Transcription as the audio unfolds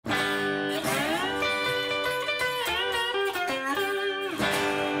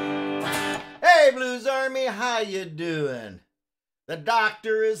how you doing? The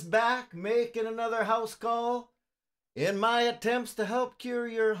doctor is back making another house call in my attempts to help cure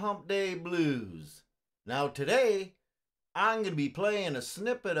your Hump Day Blues. Now today, I'm going to be playing a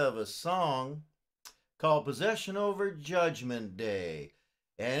snippet of a song called Possession Over Judgement Day.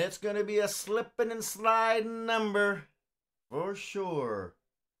 And it's going to be a slipping and sliding number for sure.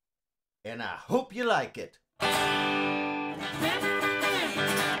 And I hope you like it.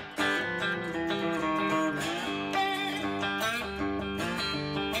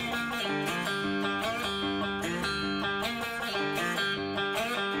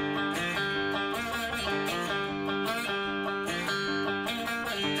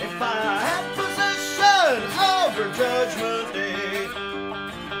 If I had possession over Judgment Day,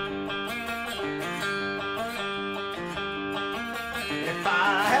 if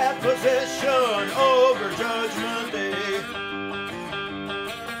I had possession over Judgment Day,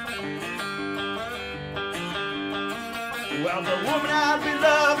 well, the woman I'd be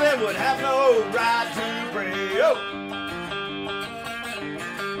loving would have no right to pray. Oh.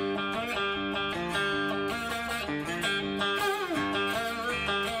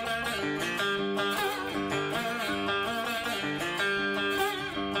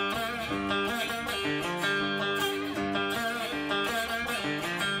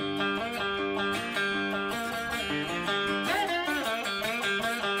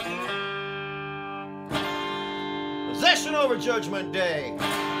 Possession over Judgment Day.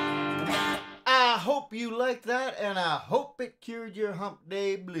 I hope you liked that, and I hope it cured your Hump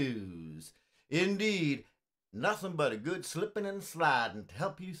Day Blues. Indeed, nothing but a good slipping and sliding to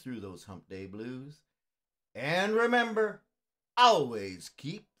help you through those Hump Day Blues. And remember, always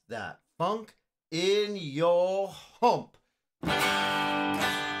keep that funk in your hump.